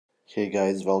Hey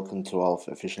guys, welcome to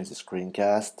Alpha Efficiency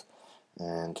Screencast,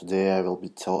 and today I will be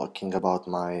talking about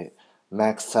my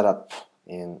Mac setup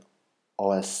in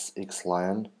OS X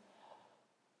Lion.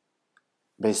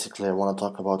 Basically, I want to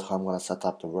talk about how I'm going to set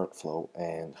up the workflow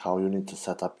and how you need to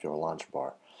set up your launch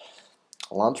bar.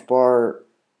 Launch bar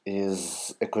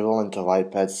is equivalent of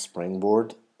iPad's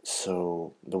Springboard,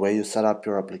 so the way you set up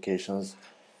your applications,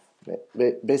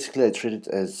 basically I treat it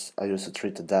as I used to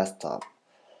treat the desktop.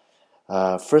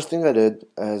 First thing I did,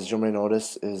 as you may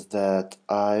notice, is that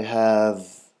I have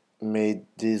made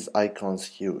these icons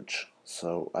huge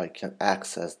so I can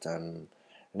access them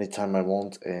anytime I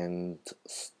want and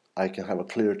I can have a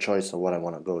clear choice of what I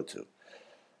want to go to.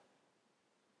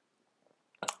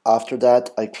 After that,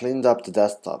 I cleaned up the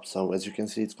desktop, so as you can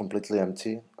see, it's completely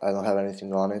empty. I don't have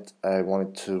anything on it. I want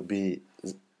it to be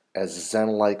as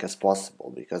zen-like as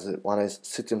possible because when I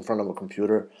sit in front of a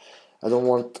computer, I don't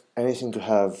want anything to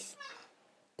have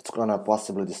it's gonna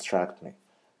possibly distract me.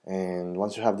 And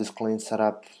once you have this clean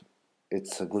setup,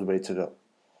 it's a good way to go.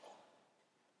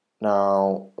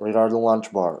 Now, regarding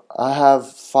launch bar, I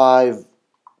have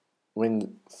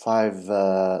win five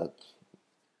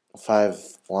five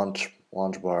launch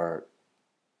bar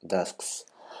desks.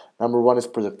 Number one is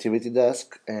productivity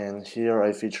desk, and here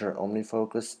I feature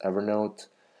OmniFocus, Evernote,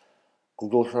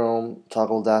 Google Chrome,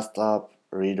 Toggle Desktop,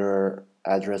 Reader,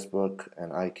 Address Book,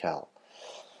 and iCal.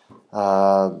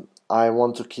 I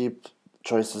want to keep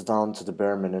choices down to the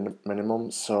bare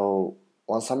minimum. So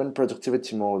once I'm in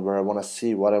productivity mode where I want to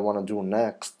see what I want to do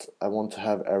next, I want to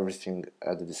have everything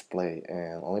at the display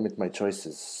and limit my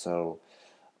choices. So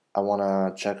I want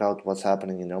to check out what's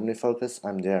happening in OmniFocus.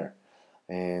 I'm there.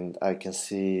 And I can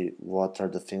see what are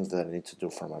the things that I need to do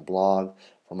for my blog,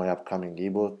 for my upcoming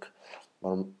ebook,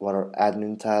 what are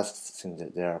admin tasks since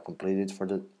they are completed for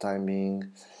the time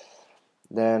being.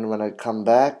 Then when I come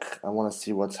back, I want to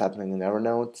see what's happening in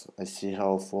Evernote. I see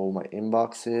how full my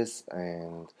inbox is,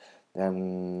 and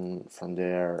then from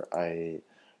there I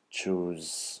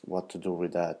choose what to do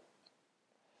with that.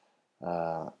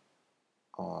 Uh,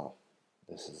 oh,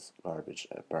 this is garbage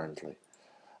apparently.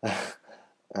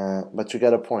 But you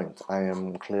get a point. I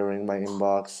am clearing my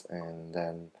inbox, and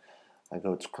then I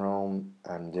go to Chrome.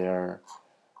 I'm there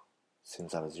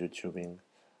since I was YouTubing.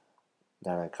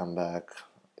 Then I come back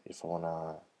if I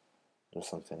wanna do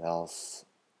something else.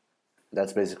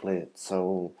 That's basically it.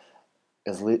 So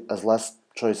as less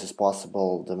choice as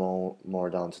possible, the more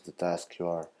down to the task you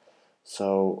are.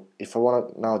 So if I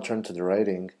want to now turn to the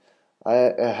writing,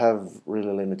 I have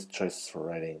really limited choices for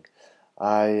writing.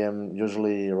 I am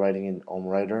usually writing in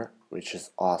OmWriter, which is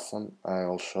awesome.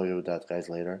 I'll show you that guys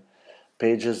later.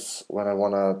 Pages when I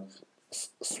want to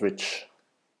switch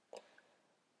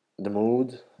the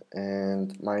mood,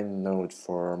 and MindNote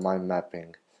for mind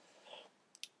mapping.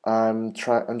 I'm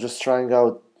just trying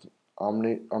out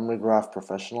OmniGraph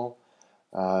Professional.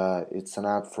 It's an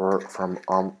app from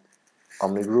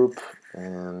Omni Group,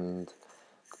 and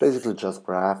it's basically just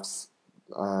graphs.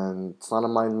 And it's not a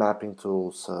mind mapping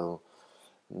tool, so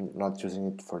I'm not using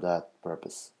it for that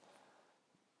purpose.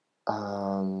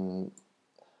 Um,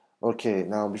 okay,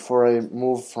 now before I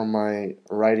move from my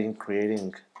writing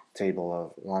creating table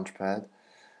of Launchpad,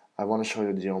 I want to show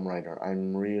you the OmWriter.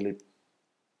 I'm really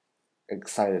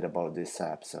excited about this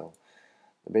app. So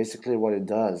basically, what it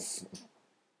does,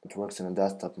 it works in a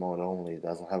desktop mode only. It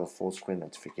doesn't have a full screen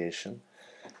notification.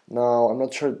 Now, I'm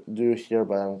not sure do you hear,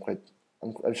 but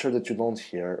I'm sure that you don't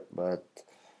hear, but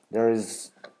there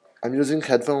is I'm using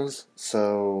headphones,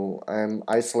 so I'm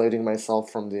isolating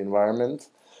myself from the environment,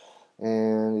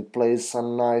 and it plays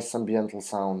some nice ambiental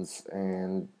sounds.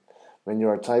 And when you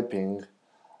are typing,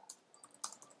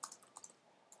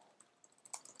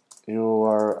 you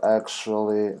are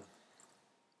actually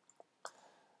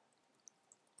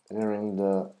hearing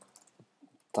the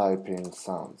typing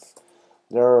sounds.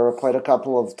 There are quite a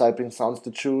couple of typing sounds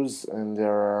to choose, and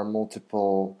there are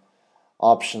multiple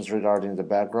options regarding the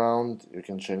background. You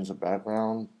can change the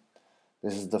background.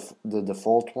 This is the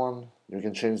default one. You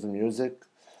can change the music.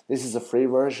 This is a free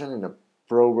version. In a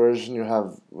pro version, you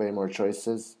have way more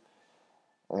choices.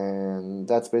 And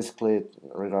that's basically it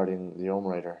regarding the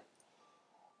OmWriter.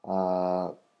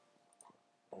 Uh,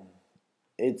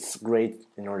 it's great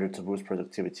in order to boost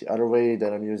productivity. Other way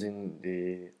that I'm using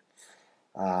the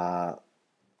uh,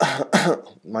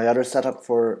 my other setup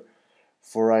for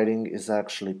writing is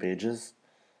actually Pages,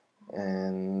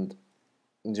 and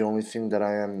the only thing that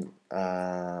I am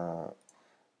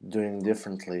doing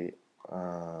differently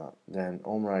than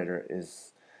OmWriter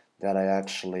is that I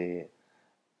actually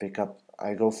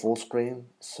I go full screen,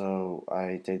 so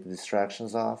I take the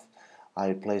distractions off.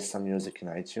 I play some music in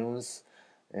iTunes,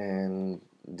 and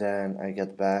then I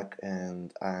get back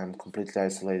and I'm completely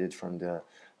isolated from the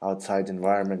outside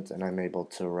environment, and I'm able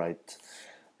to write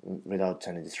without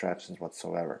any distractions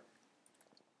whatsoever.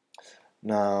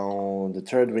 Now, the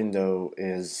third window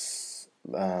is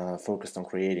focused on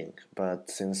creating, but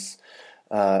since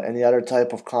any other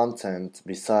type of content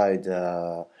beside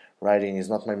writing is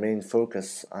not my main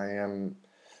focus, I'm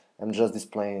just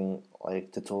displaying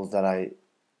like the tools that I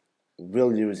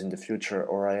will use in the future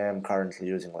or I am currently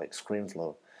using, like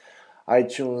ScreenFlow.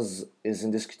 iTunes is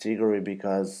in this category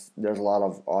because there's a lot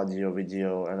of audio,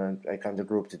 video, and I kind of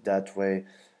grouped it that way.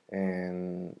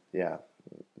 And yeah,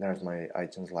 there's my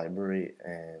iTunes library.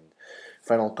 And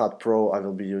Final Cut Pro I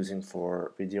will be using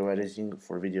for video editing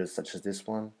for videos such as this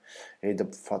one.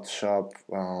 Adobe Photoshop,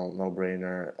 well, no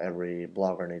brainer. Every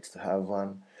blogger needs to have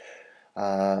one.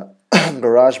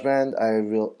 GarageBand,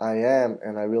 I am,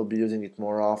 and I will be using it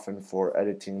more often for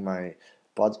editing my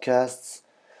podcasts.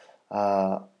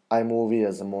 Uh, iMovie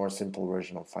is a more simple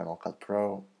version of Final Cut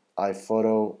Pro.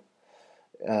 iPhoto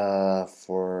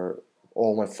for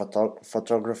all my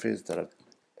photographies that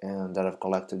I've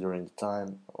collected during the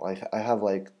time. Like I have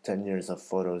like 10 years of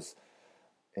photos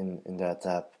in that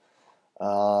app.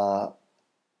 Uh,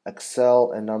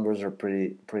 Excel and numbers are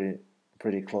pretty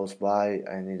close by.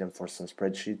 I need them for some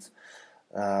spreadsheets.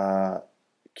 Uh,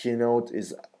 Keynote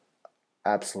is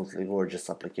absolutely gorgeous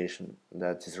application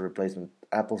that is a replacement,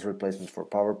 Apple's replacement for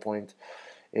PowerPoint,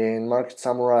 and Market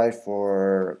Samurai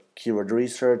for keyword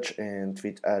research, and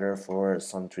TweetAdder for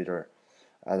some Twitter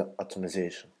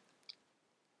automation.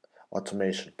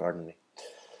 Automation, pardon me.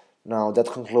 Now that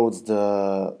concludes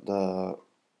the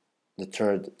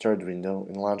third window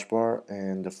in launch bar,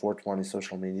 and the fourth one is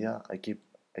social media. I keep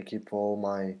all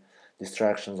my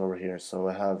distractions over here. So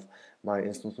I have my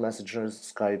instant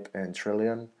messengers, Skype and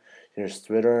Trillion. Here's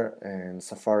Twitter, and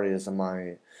Safari is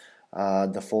my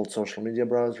default social media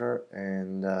browser,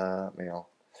 and mail.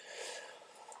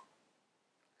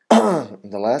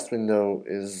 The last window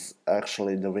is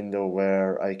actually the window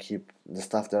where I keep the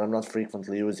stuff that I'm not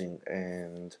frequently using,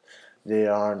 and they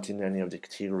aren't in any of the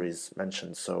categories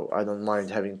mentioned, so I don't mind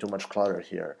having too much clutter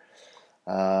here.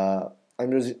 Uh,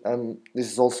 this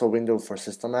is also a window for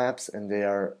system apps, and they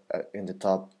are in the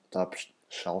top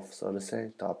shelf, so to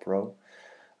say, top row.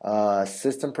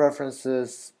 System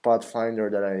preferences, Pathfinder,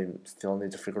 that I still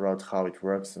need to figure out how it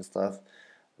works and stuff.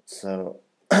 So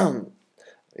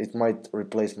it might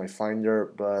replace my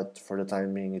Finder, but for the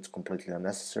time being, it's completely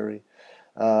unnecessary.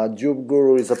 Dupe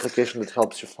Guru is an application that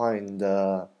helps you find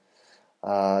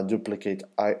duplicate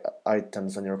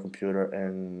items on your computer,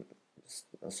 and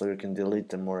so you can delete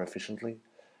them more efficiently.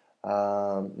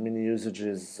 Mini usage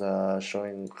is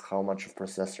showing how much of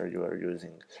processor you are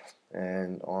using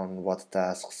and on what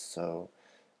tasks, so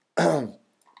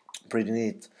pretty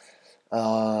neat.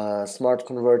 Smart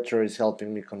Converter is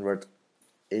helping me convert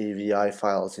AVI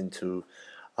files into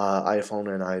iPhone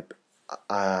and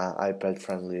iPad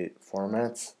friendly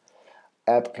formats.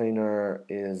 App Cleaner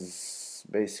is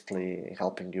basically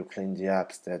helping you clean the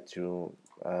apps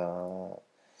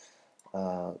uh,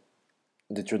 uh,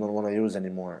 that you don't want to use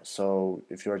anymore. So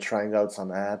if you're trying out some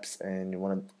apps and you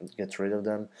want to get rid of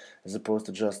them, as opposed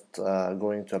to just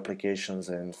going to applications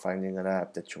and finding an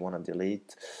app that you want to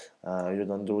delete, you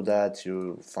don't do that.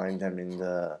 You find them in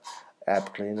the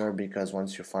app cleaner, because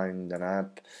once you find an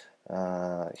app,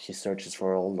 he searches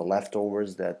for all the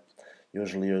leftovers that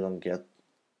usually you don't get,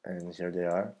 and here they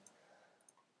are.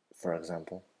 For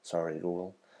example, sorry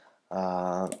Google.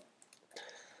 Uh,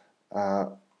 uh,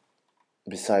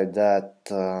 Beside that,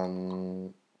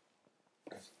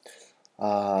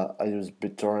 I use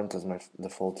BitTorrent as my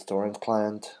default torrent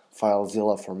client,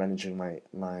 FileZilla for managing my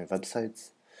websites.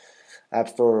 App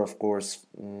Store, of course,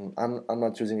 I'm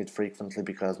not using it frequently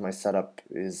because my setup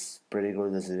is pretty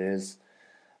good as it is.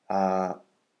 Uh,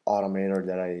 Automator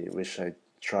that I wish I'd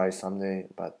try someday,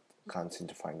 but can't seem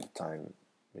to find the time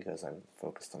because I'm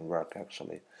focused on work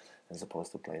actually, as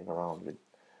opposed to playing around with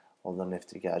all the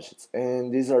nifty gadgets.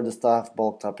 And these are the stuff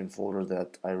bulked up in folders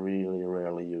that I really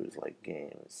rarely use, like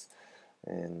games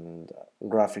and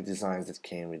graphic designs that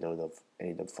came with Adobe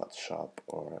Photoshop,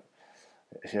 or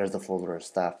here's the folder of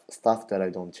stuff that I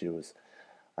don't use.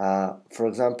 For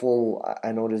example,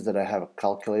 I noticed that I have a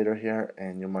calculator here,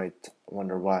 and you might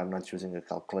wonder why I'm not using a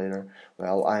calculator.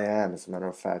 Well, I am, as a matter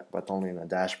of fact, but only in a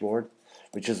dashboard,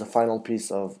 which is the final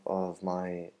piece of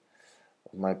my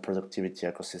productivity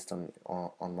ecosystem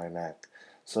on my Mac.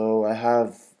 So I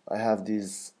have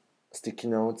these sticky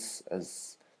notes,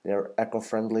 as they're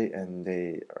eco-friendly and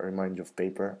they remind you of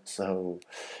paper, so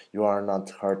you are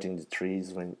not hurting the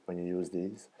trees when you use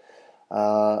these.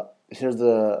 Uh, here's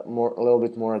the a little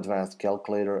bit more advanced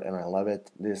calculator, and I love it.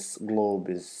 This globe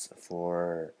is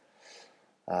for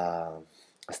uh,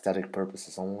 aesthetic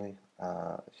purposes only.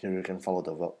 Here you can follow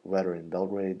the weather in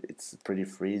Belgrade. It's pretty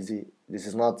freezy. This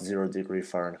is not 0 degree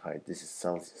Fahrenheit. This is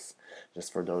Celsius,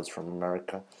 just for those from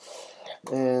America.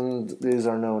 And these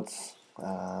are notes.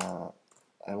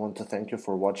 I want to thank you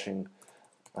for watching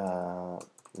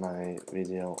my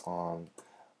video on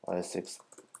OS X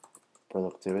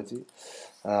productivity.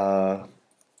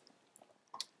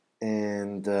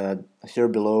 And here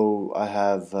below I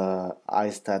have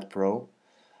iStat Pro.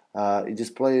 It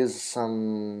displays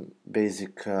some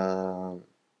basic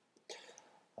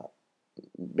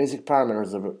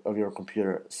parameters of your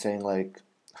computer, saying like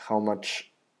how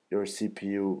much your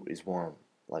CPU is warm,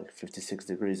 like 56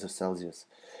 degrees of Celsius,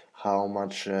 how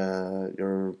much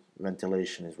your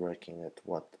ventilation is working at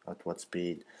what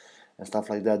speed, and stuff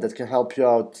like that. That can help you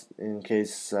out in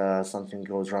case something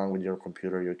goes wrong with your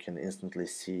computer. You can instantly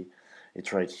see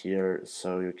it right here,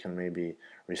 so you can maybe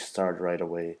restart right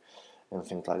away and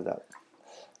things like that.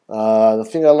 The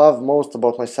thing I love most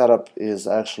about my setup is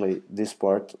actually this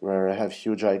part where I have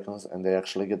huge icons and they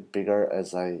actually get bigger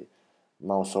as I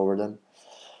mouse over them,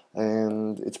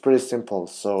 and it's pretty simple.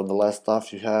 So the less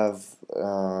stuff you have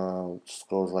just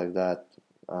goes like that.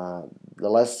 The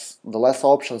less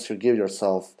options you give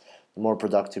yourself, the more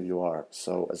productive you are.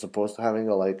 So as opposed to having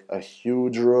a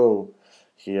huge row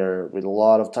here with a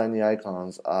lot of tiny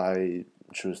icons, I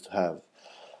choose to have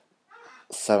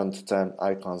 7 to 10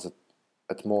 icons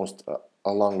at most,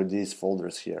 along with these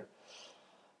folders here.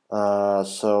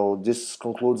 So this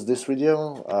concludes this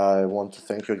video. I want to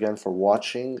thank you again for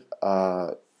watching.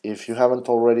 If you haven't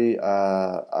already,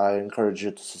 I encourage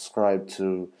you to subscribe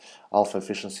to Alpha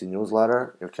Efficiency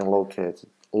newsletter. You can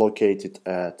locate it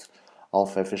at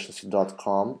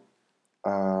alphaefficiency.com.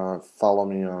 Follow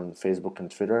me on Facebook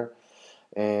and Twitter,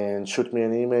 and shoot me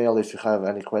an email if you have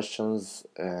any questions,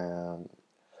 and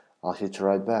I'll hit you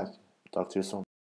right back. Talk to you soon.